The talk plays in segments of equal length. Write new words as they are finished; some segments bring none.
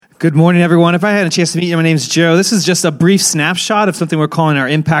Good morning, everyone. If I had a chance to meet you, my name is Joe. This is just a brief snapshot of something we're calling our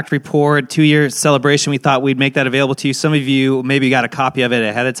Impact Report, 2-year celebration. We thought we'd make that available to you. Some of you maybe got a copy of it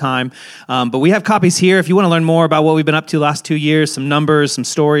ahead of time, but we have copies here. If you want to learn more about what we've been up to the last 2 years, some numbers, some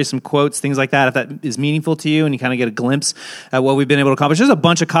stories, some quotes, things like that, if that is meaningful to you and you kind of get a glimpse at what we've been able to accomplish, there's a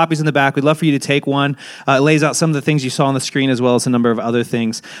bunch of copies in the back. We'd love for you to take one. It lays out some of the things you saw on the screen as well as a number of other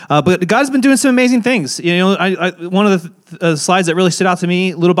things. But God's been doing some amazing things. You know, one of the slides that really stood out to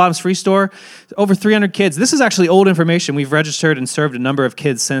me, Little Bottoms Free Store, over 300 kids. This is actually old information. We've registered and served a number of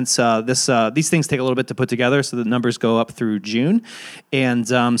kids since these things take a little bit to put together, so the numbers go up through June. And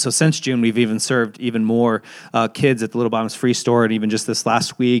so since June, we've even served even more kids at the Little Bottoms Free Store, and even just this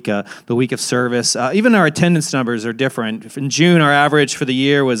last week, the week of service. Even our attendance numbers are different. In June, our average for the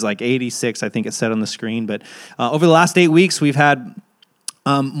year was like 86, I think it said on the screen. But over the last 8 weeks, we've had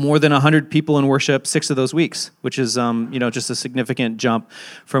more than 100 people in worship 6 of those weeks, which is just a significant jump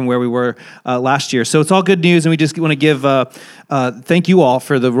from where we were last year. So it's all good news, and we just want to give thank you all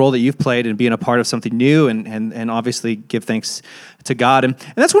for the role that you've played in being a part of something new, and obviously give thanks to God. And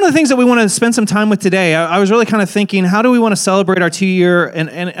that's one of the things that we want to spend some time with today. I was really kind of thinking, how do we want to celebrate our 2-year?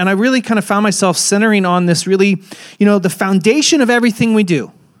 And I really kind of found myself centering on this really, the foundation of everything we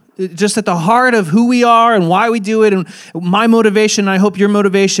do. Just at the heart of who we are and why we do it, and my motivation, and I hope your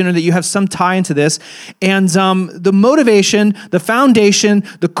motivation, or that you have some tie into this. And the motivation, the foundation,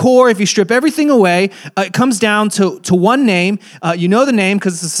 the core, if you strip everything away, it comes down to one name. You know the name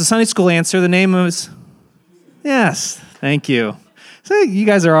because it's the Sunday school answer. The name is, yes, thank you. So you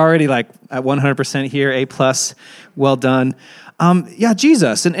guys are already like at 100% here, A+, well done.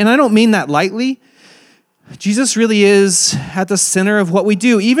 Jesus, and I don't mean that lightly. Jesus really is at the center of what we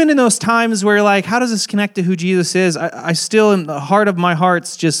do. Even in those times where like, how does this connect to who Jesus is? I still, in the heart of my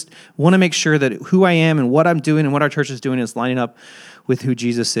hearts, just want to make sure that who I am and what I'm doing and what our church is doing is lining up with who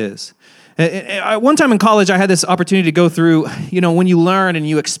Jesus is. One time in college, I had this opportunity to go through, when you learn and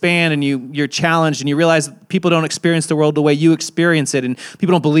you expand and you're challenged and you realize people don't experience the world the way you experience it, and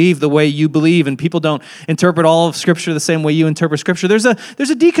people don't believe the way you believe, and people don't interpret all of Scripture the same way you interpret Scripture. There's a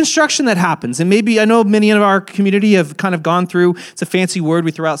deconstruction that happens, and maybe I know many of our community have kind of gone through, it's a fancy word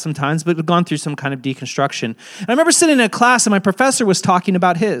we throw out sometimes, but we've gone through some kind of deconstruction. And I remember sitting in a class and my professor was talking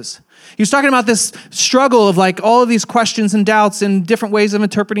about his. He was talking about this struggle of like all of these questions and doubts and different ways of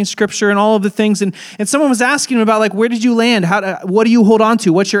interpreting Scripture and all of the things. And someone was asking him about like, where did you land? What do you hold on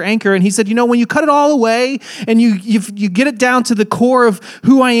to? What's your anchor? And he said, when you cut it all away and you get it down to the core of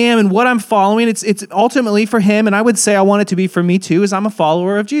who I am and what I'm following, it's ultimately for him. And I would say I want it to be for me too, is I'm a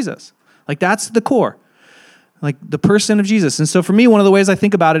follower of Jesus. Like that's the core, like the person of Jesus. And so for me, one of the ways I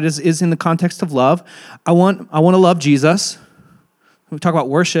think about it is in the context of love. I want to love Jesus. We talk about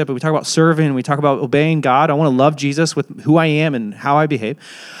worship, and we talk about serving, and we talk about obeying God. I want to love Jesus with who I am and how I behave.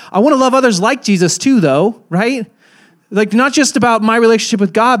 I want to love others like Jesus too, though, right? Like not just about my relationship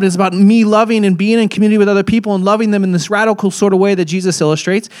with God, but it's about me loving and being in community with other people and loving them in this radical sort of way that Jesus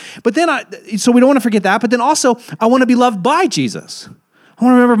illustrates. But then, so we don't want to forget that, but then also I want to be loved by Jesus. I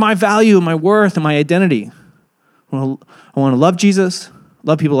want to remember my value and my worth and my identity. I want to love Jesus,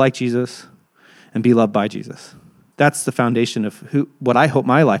 love people like Jesus, and be loved by Jesus. That's the foundation of what I hope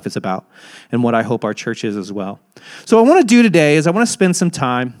my life is about and what I hope our church is as well. So what I want to do today is I want to spend some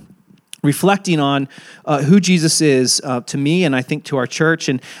time reflecting on who Jesus is to me, and I think to our church.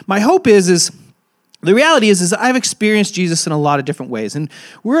 And my hope is the reality is I've experienced Jesus in a lot of different ways. And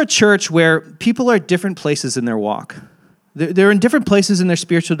we're a church where people are at different places in their walk. They're in different places in their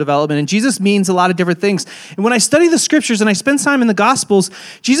spiritual development, and Jesus means a lot of different things. And when I study the Scriptures and I spend time in the Gospels,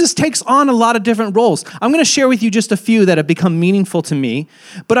 Jesus takes on a lot of different roles. I'm going to share with you just a few that have become meaningful to me,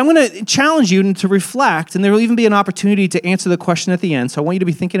 but I'm going to challenge you to reflect, and there will even be an opportunity to answer the question at the end, so I want you to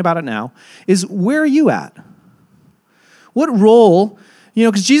be thinking about it now, is where are you at? What role?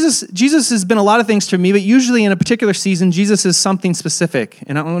 Because Jesus has been a lot of things to me, but usually in a particular season, Jesus is something specific,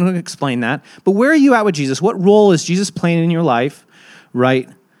 and I'm going to explain that. But where are you at with Jesus? What role is Jesus playing in your life right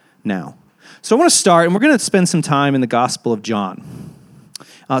now? So I want to start, and we're going to spend some time in the Gospel of John.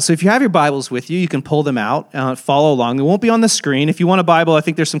 So if you have your Bibles with you, you can pull them out, follow along. It won't be on the screen. If you want a Bible, I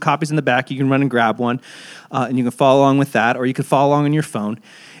think there's some copies in the back. You can run and grab one, and you can follow along with that, or you can follow along on your phone.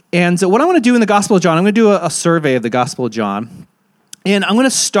 And what I want to do in the Gospel of John, I'm going to do a survey of the Gospel of John. And I'm going to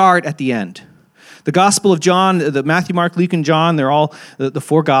start at the end. The Gospel of John, the Matthew, Mark, Luke, and John, they're all the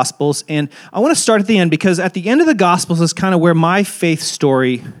 4 Gospels. And I want to start at the end because at the end of the Gospels is kind of where my faith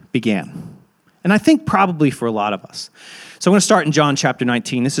story began. And I think probably for a lot of us. So I'm going to start in John chapter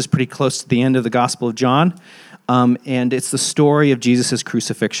 19. This is pretty close to the end of the Gospel of John. And it's the story of Jesus'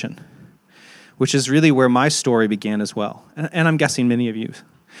 crucifixion, which is really where my story began as well. And I'm guessing many of you.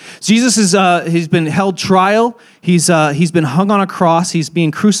 Jesus he's been held trial. He's been hung on a cross. He's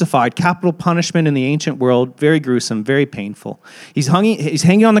being crucified. Capital punishment in the ancient world. Very gruesome, very painful. He's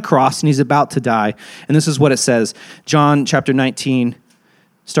hanging on the cross and he's about to die. And this is what it says. John chapter 19,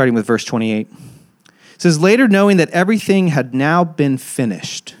 starting with verse 28. It says, later knowing that everything had now been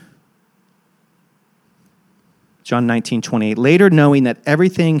finished. John 19:28. Later knowing that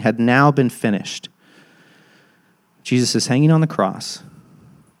everything had now been finished. Jesus is hanging on the cross.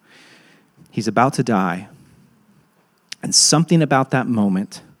 He's about to die. And something about that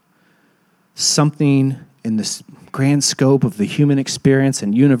moment, something in this grand scope of the human experience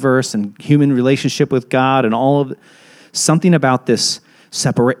and universe and human relationship with God and all of it, something about this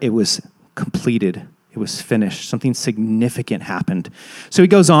it was completed. It was finished. Something significant happened. So he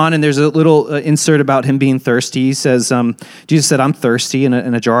goes on, and there's a little insert about him being thirsty. He says, Jesus said, I'm thirsty, and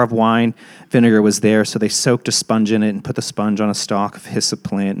a jar of wine vinegar was there. So they soaked a sponge in it and put the sponge on a stalk of hyssop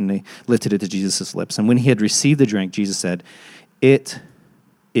plant, and they lifted it to Jesus' lips. And when he had received the drink, Jesus said, it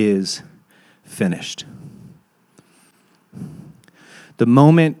is finished. The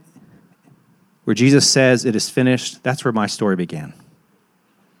moment where Jesus says it is finished, that's where my story began.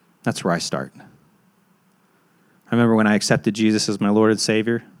 That's where I start. I remember when I accepted Jesus as my Lord and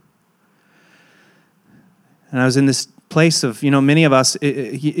Savior. And I was in this place of, many of us,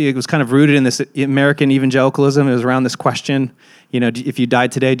 it was kind of rooted in this American evangelicalism. It was around this question, if you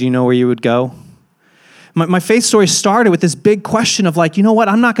died today, do you know where you would go? My faith story started with this big question of like, you know what,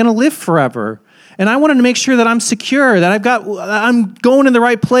 I'm not going to live forever. And I wanted to make sure that I'm secure, that I'm going in the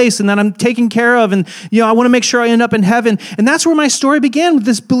right place and that I'm taken care of. And, I want to make sure I end up in heaven. And that's where my story began, with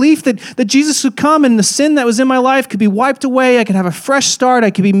this belief that Jesus would come and the sin that was in my life could be wiped away. I could have a fresh start.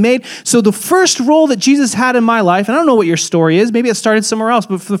 I could be made. So the first role that Jesus had in my life, and I don't know what your story is, maybe it started somewhere else,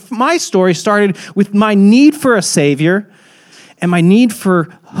 but my story started with my need for a Savior and my need for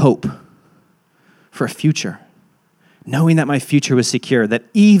hope, for a future. Knowing that my future was secure, that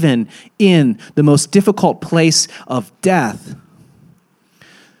even in the most difficult place of death,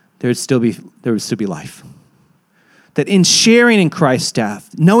 there would still be life. That in sharing in Christ's death,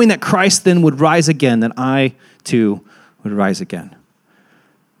 knowing that Christ then would rise again, that I too would rise again.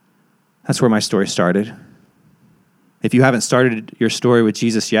 That's where my story started. If you haven't started your story with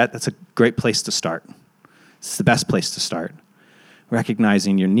Jesus yet, that's a great place to start. It's the best place to start.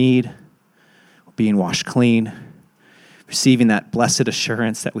 Recognizing your need, being washed clean, receiving that blessed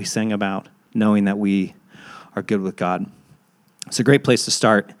assurance that we sing about, knowing that we are good with God. It's a great place to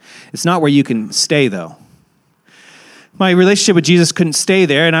start. It's not where you can stay, though. My relationship with Jesus couldn't stay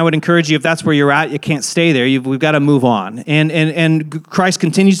there, and I would encourage you, if that's where you're at, you can't stay there. We've got to move on. And Christ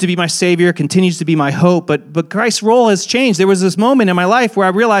continues to be my Savior, continues to be my hope, but Christ's role has changed. There was this moment in my life where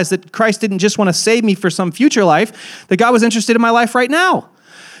I realized that Christ didn't just want to save me for some future life, that God was interested in my life right now.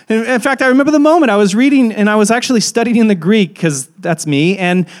 In fact, I remember the moment I was reading, and I was actually studying in the Greek, because that's me,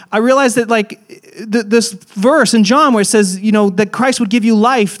 and I realized that this verse in John where it says, that Christ would give you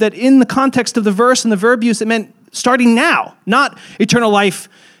life, that in the context of the verse and the verb use, it meant starting now, not eternal life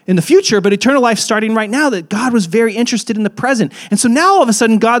in the future, but eternal life starting right now, that God was very interested in the present. And so now all of a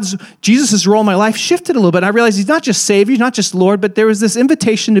sudden, Jesus' role in my life shifted a little bit. I realized he's not just Savior, he's not just Lord, but there was this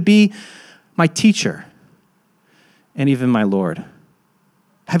invitation to be my teacher and even my Lord,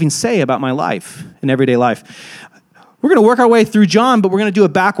 having say about my life in everyday life. We're going to work our way through John, but we're going to do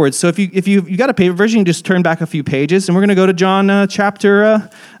it backwards. So if you got a paper version, you can just turn back a few pages, and we're going to go to John chapter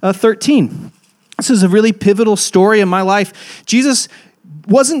 13. This is a really pivotal story in my life. Jesus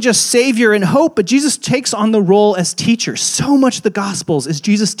wasn't just Savior and hope, but Jesus takes on the role as teacher. So much of the Gospels is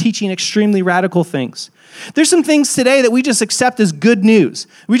Jesus teaching extremely radical things. There's some things today that we just accept as good news.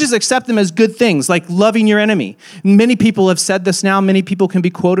 We just accept them as good things, like loving your enemy. Many people have said this now. Many people can be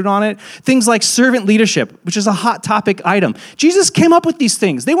quoted on it. Things like servant leadership, which is a hot topic item. Jesus came up with these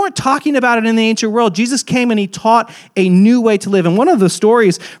things. They weren't talking about it in the ancient world. Jesus came and he taught a new way to live. And one of the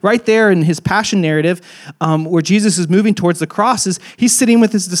stories right there in his passion narrative, where Jesus is moving towards the cross, is he's sitting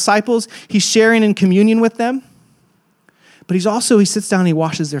with his disciples. He's sharing in communion with them. But he sits down and he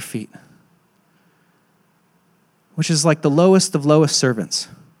washes their feet, which is like the lowest of lowest servants.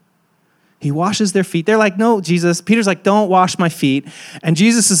 He washes their feet. They're like, no, Jesus. Peter's like, don't wash my feet. And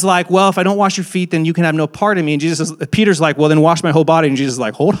Jesus is like, well, if I don't wash your feet, then you can have no part in me. And Peter's like, well, then wash my whole body. And Jesus is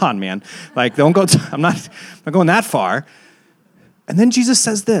like, hold on, man. Like, don't go, I'm not going that far. And then Jesus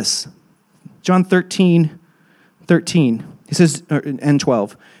says this, John 13. He says, and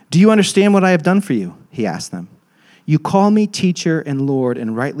 12, do you understand what I have done for you? He asked them. You call me teacher and Lord,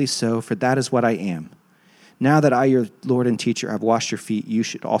 and rightly so, for that is what I am. Now that I, your Lord and teacher, have washed your feet, you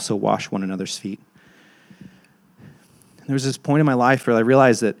should also wash one another's feet. There was this point in my life where I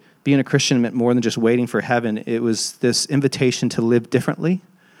realized that being a Christian meant more than just waiting for heaven. It was this invitation to live differently,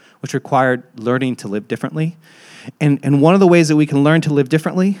 which required learning to live differently. And one of the ways that we can learn to live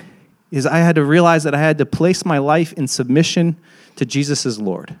differently is I had to realize that I had to place my life in submission to Jesus as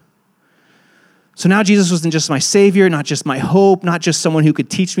Lord. So now Jesus wasn't just my Savior, not just my hope, not just someone who could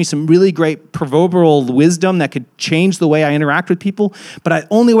teach me some really great proverbial wisdom that could change the way I interact with people, but the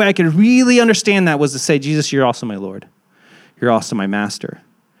only way I could really understand that was to say, Jesus, you're also my Lord. You're also my master.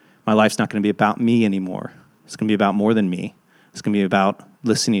 My life's not going to be about me anymore. It's going to be about more than me. It's going to be about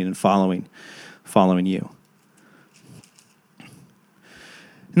listening and following you.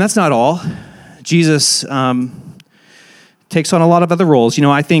 And that's not all. Jesus takes on a lot of other roles.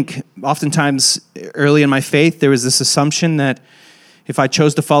 I think oftentimes early in my faith, there was this assumption that if I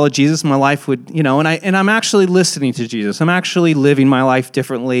chose to follow Jesus, my life would, and I'm actually listening to Jesus. I'm actually living my life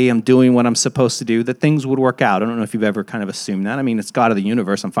differently. I'm doing what I'm supposed to do, that things would work out. I don't know if you've ever kind of assumed that. I mean, it's God of the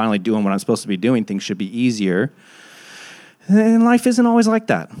universe. I'm finally doing what I'm supposed to be doing. Things should be easier. And life isn't always like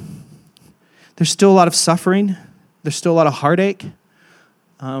that. There's still a lot of suffering. There's still a lot of heartache.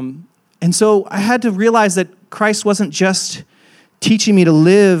 And so I had to realize that Christ wasn't just teaching me to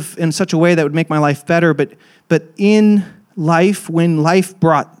live in such a way that would make my life better, but in life, when life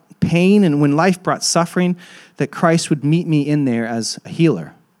brought pain and when life brought suffering, that Christ would meet me in there as a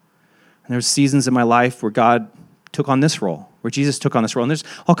healer. And there's seasons in my life where God took on this role, where Jesus took on this role. And there's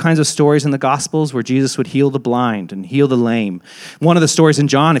all kinds of stories in the Gospels where Jesus would heal the blind and heal the lame. One of the stories in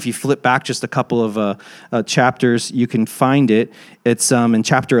John, if you flip back just a couple of chapters, you can find it. It's in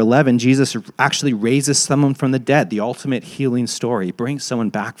chapter 11, Jesus actually raises someone from the dead, the ultimate healing story. He brings someone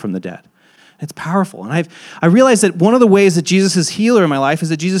back from the dead. It's powerful. And I realized that one of the ways that Jesus is healer in my life is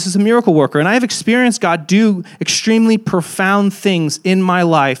that Jesus is a miracle worker. And I have experienced God do extremely profound things in my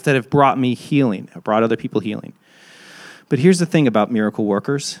life that have brought me healing, have brought other people healing. But here's the thing about miracle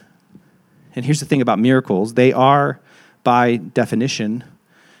workers, and here's the thing about miracles. They are, by definition,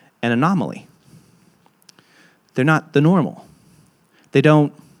 an anomaly. They're not the normal. They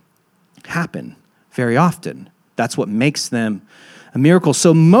don't happen very often. That's what makes them a miracle.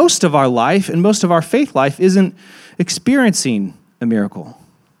 So most of our life and most of our faith life isn't experiencing a miracle.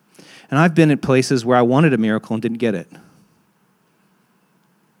 And I've been at places where I wanted a miracle and didn't get it.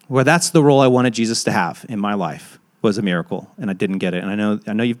 Where that's the role I wanted Jesus to have in my life. Was a miracle, and I didn't get it. And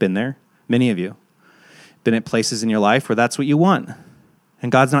I know you've been there, many of you. Been at places in your life where that's what you want,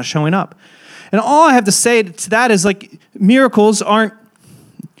 and God's not showing up. And all I have to say to that is, miracles aren't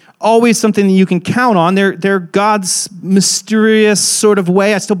always something that you can count on. They're God's mysterious sort of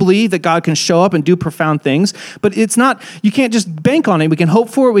way. I still believe that God can show up and do profound things, but it's not, you can't just bank on it. We can hope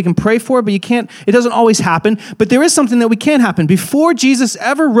for it, we can pray for it, but it doesn't always happen. But there is something that we can happen. Before Jesus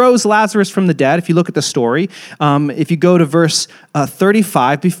ever rose Lazarus from the dead, if you look at the story, if you go to verse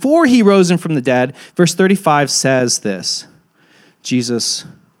 35, before he rose him from the dead, verse 35 says this: Jesus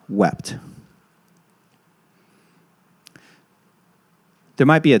wept. There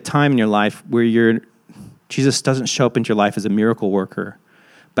might be a time in your life where Jesus doesn't show up into your life as a miracle worker,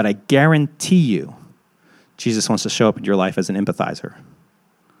 but I guarantee you, Jesus wants to show up in your life as an empathizer.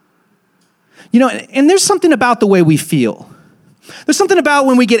 And there's something about the way we feel. There's something about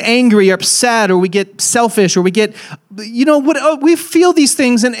when we get angry or upset or we get selfish or we get, we feel these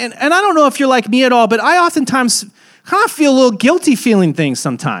things. And I don't know if you're like me at all, but I oftentimes kind of feel a little guilty feeling things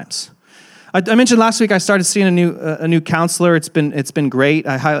sometimes. I mentioned last week I started seeing a new counselor. It's been great.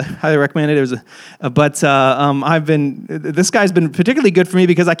 I highly recommend it. This guy's been particularly good for me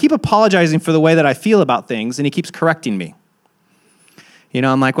because I keep apologizing for the way that I feel about things, and he keeps correcting me.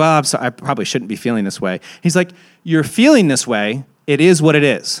 I'm like, well, I'm sorry, I probably shouldn't be feeling this way. He's like, you're feeling this way. It is what it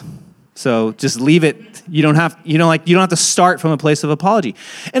is. So just leave it. You don't have to start from a place of apology.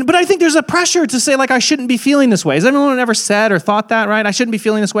 But I think there's a pressure to say, I shouldn't be feeling this way. Has anyone ever said or thought that, right? I shouldn't be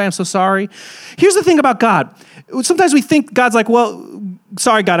feeling this way. I'm so sorry. Here's the thing about God. Sometimes we think God's like, well,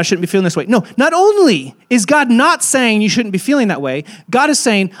 sorry, God, I shouldn't be feeling this way. No, not only is God not saying you shouldn't be feeling that way, God is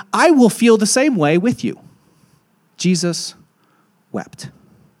saying, I will feel the same way with you. Jesus wept.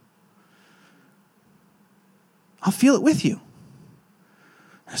 I'll feel it with you.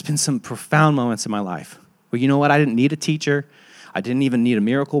 There's been some profound moments in my life where, I didn't need a teacher. I didn't even need a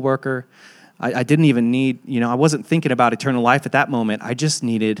miracle worker. I didn't even need, I wasn't thinking about eternal life at that moment. I just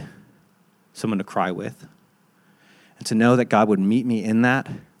needed someone to cry with and to know that God would meet me in that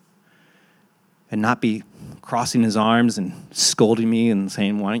and not be crossing his arms and scolding me and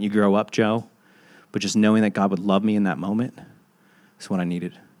saying, why don't you grow up, Joe? But just knowing that God would love me in that moment is what I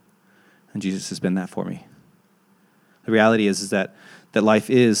needed. And Jesus has been that for me. The reality is that life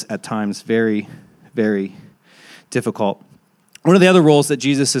is at times very, very difficult. One of the other roles that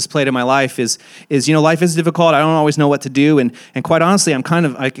Jesus has played in my life is life is difficult. I don't always know what to do. And quite honestly,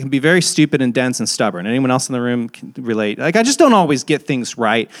 I can be very stupid and dense and stubborn. Anyone else in the room can relate? Like, I just don't always get things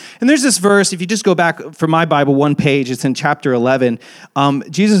right. And there's this verse, if you just go back for my Bible one page, it's in chapter 11.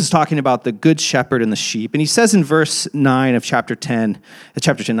 Jesus is talking about the good shepherd and the sheep. And he says in verse 9 of chapter 10,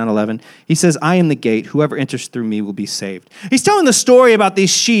 not 11, he says, I am the gate. Whoever enters through me will be saved. He's telling the story about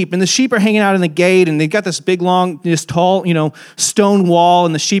these sheep, and the sheep are hanging out in the gate, and they've got this big, long, this tall, stone wall,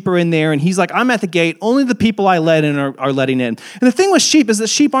 and the sheep are in there, and he's like, I'm at the gate, only the people I let in are letting in. And the thing with sheep is that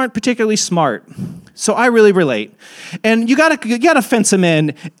sheep aren't particularly smart. So I really relate. And you gotta fence them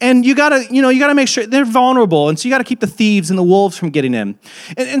in, and you gotta make sure they're vulnerable, and so you gotta keep the thieves and the wolves from getting in.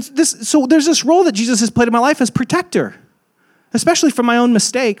 So there's this role that Jesus has played in my life as protector, especially from my own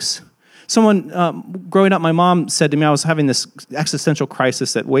mistakes. Someone, growing up, my mom said to me, I was having this existential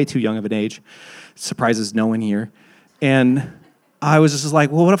crisis at way too young of an age. Surprises no one here. And I was just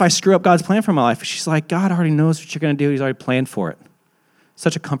like, well, what if I screw up God's plan for my life? She's like, God already knows what you're going to do. He's already planned for it.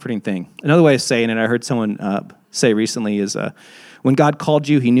 Such a comforting thing. Another way of saying it, I heard someone say recently, is when God called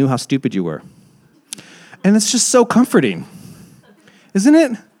you, he knew how stupid you were. And it's just so comforting, isn't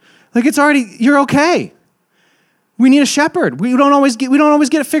it? Like, it's already, you're okay. We need a shepherd. We don't always get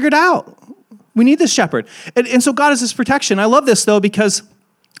it figured out. We need this shepherd. And so God is this protection. I love this, though, because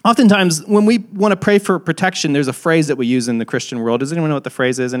oftentimes, when we want to pray for protection, there's a phrase that we use in the Christian world. Does anyone know what the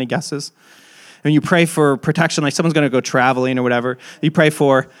phrase is? Any guesses? When you pray for protection, like someone's going to go traveling or whatever, you pray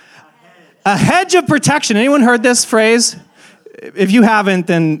for a hedge of protection. Anyone heard this phrase? If you haven't,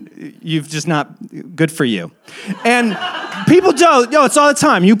 then you've just not, good for you. And people don't. It's all the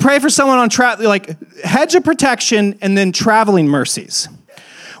time. You pray for someone on like hedge of protection and then traveling mercies.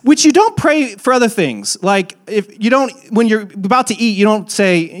 Which you don't pray for other things. Like, when you're about to eat, you don't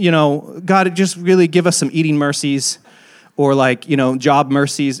say, God, just really give us some eating mercies or job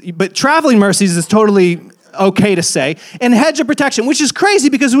mercies. But traveling mercies is totally okay to say. And hedge of protection, which is crazy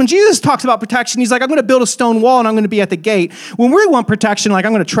because when Jesus talks about protection, he's like, I'm going to build a stone wall and I'm going to be at the gate. When we want protection, like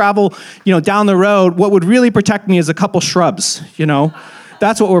I'm going to travel, down the road, what would really protect me is a couple shrubs,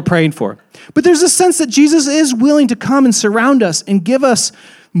 That's what we're praying for. But there's a sense that Jesus is willing to come and surround us and give us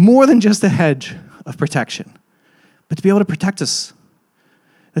more than just a hedge of protection, but to be able to protect us.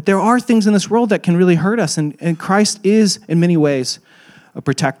 That there are things in this world that can really hurt us, and Christ is, in many ways, a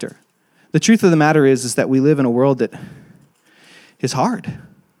protector. The truth of the matter is that we live in a world that is hard.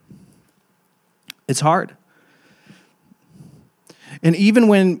 It's hard. And even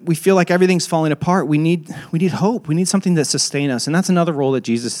when we feel like everything's falling apart, we need hope. We need something that sustains us, and that's another role that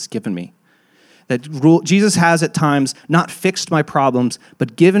Jesus has given me. Jesus has at times not fixed my problems,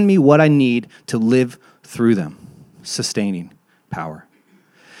 but given me what I need to live through them, sustaining power.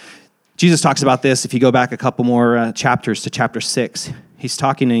 Jesus talks about this. If you go back a couple more chapters to chapter 6, he's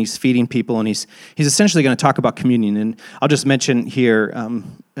talking and he's feeding people, and he's essentially going to talk about communion. And I'll just mention here,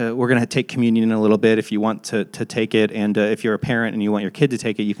 we're going to take communion in a little bit if you want to take it. And if you're a parent and you want your kid to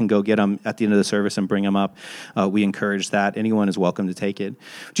take it, you can go get them at the end of the service and bring them up. We encourage that. Anyone is welcome to take it.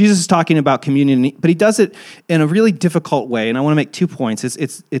 Jesus is talking about communion, but he does it in a really difficult way. And I want to make 2 points.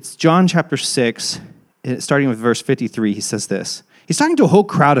 It's John chapter 6, starting with verse 53. He says this. He's talking to a whole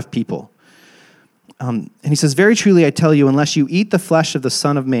crowd of people. And he says, very truly I tell you, unless you eat the flesh of the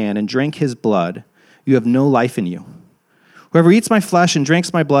Son of Man and drink his blood, you have no life in you. Whoever eats my flesh and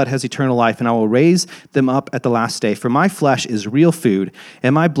drinks my blood has eternal life, and I will raise them up at the last day. For my flesh is real food,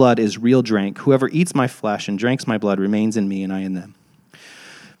 and my blood is real drink. Whoever eats my flesh and drinks my blood remains in me, and I in them.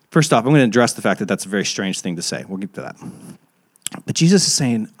 First off, I'm going to address the fact that that's a very strange thing to say. We'll get to that. But Jesus is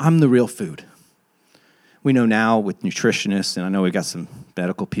saying, I'm the real food. We know now with nutritionists, and I know we've got some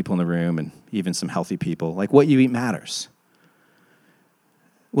medical people in the room and even some healthy people, like what you eat matters.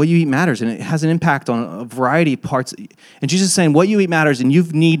 What you eat matters, and it has an impact on a variety of parts. And Jesus is saying, what you eat matters, and you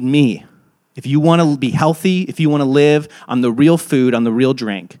need me. If you want to be healthy, if you want to live, I'm the real food, I'm the real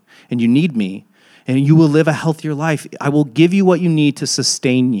drink, and you need me, and you will live a healthier life. I will give you what you need to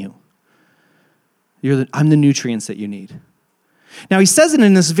sustain you. I'm the nutrients that you need. Now, he says it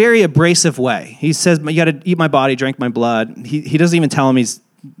in this very abrasive way. He says, you got to eat my body, drink my blood. He doesn't even tell him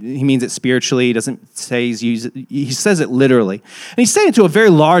he means it spiritually. He doesn't say he says it literally. And he's saying it to a very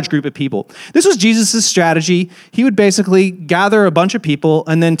large group of people. This was Jesus' strategy. He would basically gather a bunch of people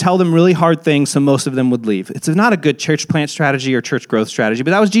and then tell them really hard things so most of them would leave. It's not a good church plant strategy or church growth strategy, but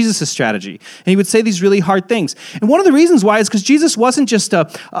that was Jesus' strategy. And he would say these really hard things. And one of the reasons why is because Jesus wasn't just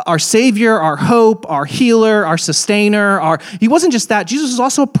our Savior, our hope, our healer, our sustainer. He wasn't just that. Jesus was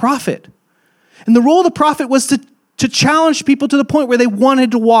also a prophet. And the role of the prophet was to challenge people to the point where they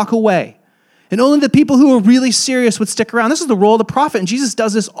wanted to walk away. And only the people who are really serious would stick around. This is the role of the prophet. And Jesus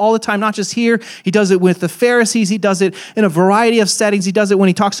does this all the time, not just here. He does it with the Pharisees. He does it in a variety of settings. He does it when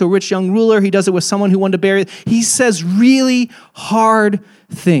he talks to a rich young ruler. He does it with someone who wanted to bury it. He says really hard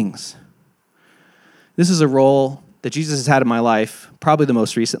things. This is a role that Jesus has had in my life, probably the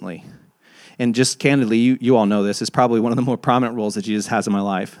most recently. And just candidly, you all know this, is probably one of the more prominent roles that Jesus has in my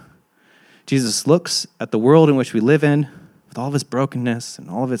life. Jesus looks at the world in which we live in, with all of its brokenness and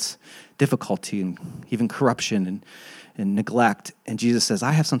all of its difficulty and even corruption and neglect. And Jesus says,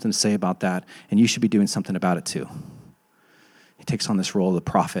 I have something to say about that, and you should be doing something about it too. He takes on this role of the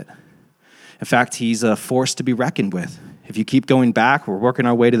prophet. In fact, he's a force to be reckoned with. If you keep going back, we're working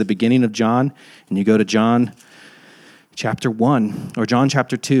our way to the beginning of John, and you go to John chapter 1 or John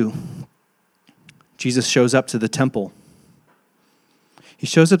chapter 2, Jesus shows up to the temple. He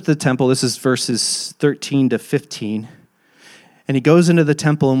shows up to the temple. This is verses 13 to 15. And he goes into the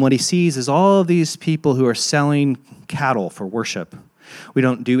temple, and what he sees is all of these people who are selling cattle for worship. We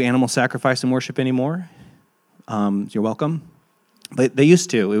don't do animal sacrifice and worship anymore. You're welcome. But they used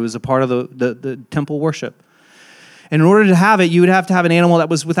to. It was a part of the temple worship. And in order to have it, you would have to have an animal that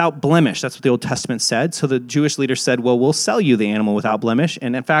was without blemish. That's what the Old Testament said. So the Jewish leaders said, well, we'll sell you the animal without blemish.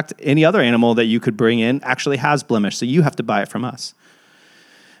 And in fact, any other animal that you could bring in actually has blemish. So you have to buy it from us.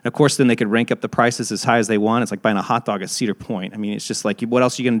 And of course, then they could rank up the prices as high as they want. It's like buying a hot dog at Cedar Point. I mean, it's just like, what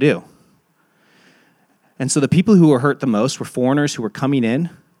else are you going to do? And so the people who were hurt the most were foreigners who were coming in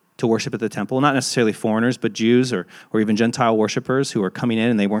to worship at the temple. Not necessarily foreigners, but Jews or even Gentile worshipers who were coming in,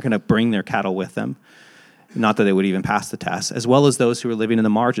 and they weren't going to bring their cattle with them. Not that they would even pass the test, as well as those who were living in the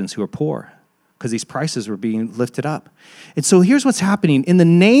margins who were poor, because these prices were being lifted up. And so here's what's happening. In the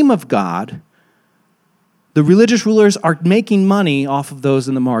name of God, the religious rulers are making money off of those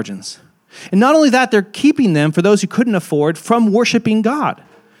in the margins. And not only that, they're keeping them, for those who couldn't afford, from worshiping God.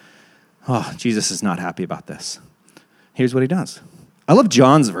 Oh, Jesus is not happy about this. Here's what he does. I love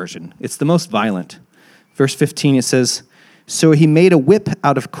John's version. It's the most violent. Verse 15, it says, so he made a whip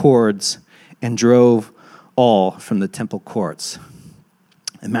out of cords and drove all from the temple courts.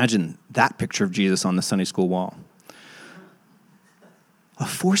 Imagine that picture of Jesus on the Sunday school wall. A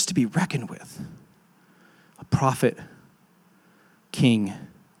force to be reckoned with. A prophet, king,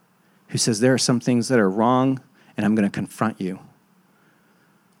 who says there are some things that are wrong, and I'm going to confront you.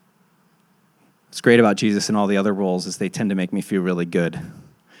 What's great about Jesus and all the other roles is they tend to make me feel really good,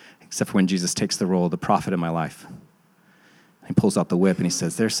 except for when Jesus takes the role of the prophet in my life. He pulls out the whip and he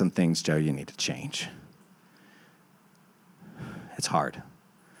says, there's some things, Joe, you need to change. It's hard,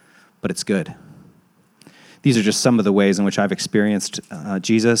 but it's good. These are just some of the ways in which I've experienced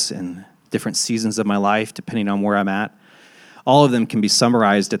Jesus in different seasons of my life, depending on where I'm at. All of them can be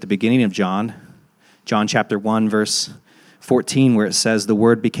summarized at the beginning of John chapter 1, verse 14, where it says, the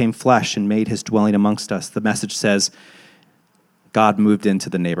Word became flesh and made his dwelling amongst us. The message says, God moved into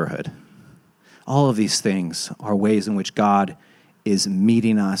the neighborhood. All of these things are ways in which God is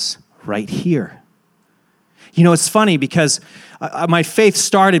meeting us right here. You know, it's funny because my faith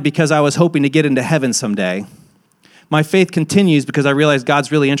started because I was hoping to get into heaven someday. My faith continues because I realize God's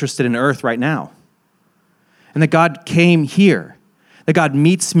really interested in earth right now. And that God came here, that God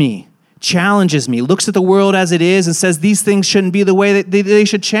meets me, challenges me, looks at the world as it is and says these things shouldn't be the way that they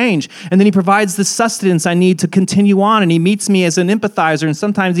should change. And then he provides the sustenance I need to continue on. And he meets me as an empathizer and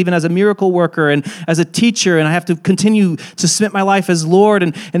sometimes even as a miracle worker and as a teacher. And I have to continue to submit my life as Lord.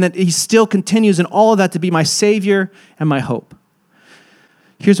 And that he still continues in all of that to be my Savior and my hope.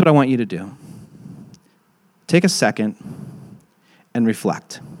 Here's what I want you to do. Take a second and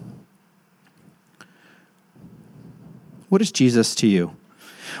reflect. What is Jesus to you?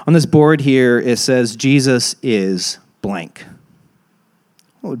 On this board here, it says, Jesus is blank.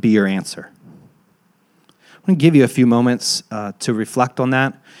 What would be your answer? I'm going to give you a few moments to reflect on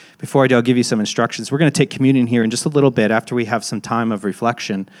that. Before I do, I'll give you some instructions. We're going to take communion here in just a little bit after we have some time of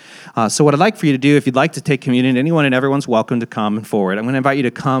reflection. So what I'd like for you to do, if you'd like to take communion, anyone and everyone's welcome to come forward. I'm going to invite you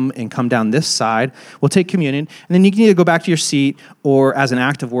to come down this side. We'll take communion, and then you can either go back to your seat or as an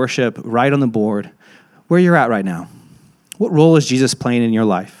act of worship, right on the board, where you're at right now. What role is Jesus playing in your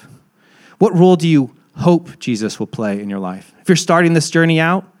life? What role do you hope Jesus will play in your life? If you're starting this journey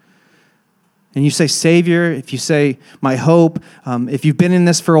out, and you say, Savior, if you say, my hope, if you've been in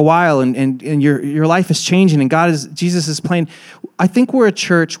this for a while and your life is changing and Jesus is playing, I think we're a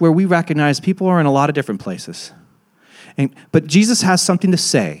church where we recognize people are in a lot of different places. But Jesus has something to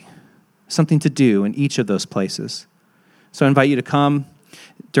say, something to do in each of those places. So I invite you to come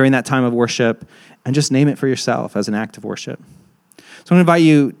during that time of worship and just name it for yourself as an act of worship. So I'm going to invite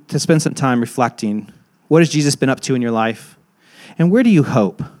you to spend some time reflecting. What has Jesus been up to in your life? And where do you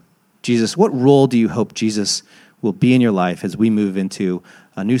hope Jesus, what role do you hope Jesus will be in your life as we move into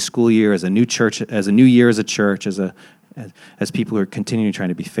a new school year, as a new church, as a new year as a church, as people who are continuing trying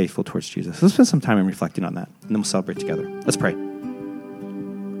to be faithful towards Jesus? Let's spend some time in reflecting on that, and then we'll celebrate together. Let's pray.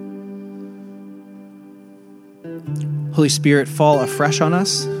 Holy Spirit, fall afresh on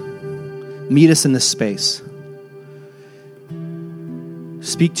us. Meet us in this space.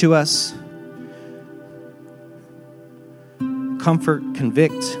 Speak to us. Comfort,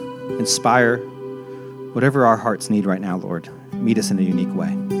 convict, inspire. Whatever our hearts need right now, Lord, meet us in a unique way.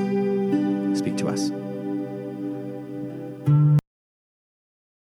 Speak to us.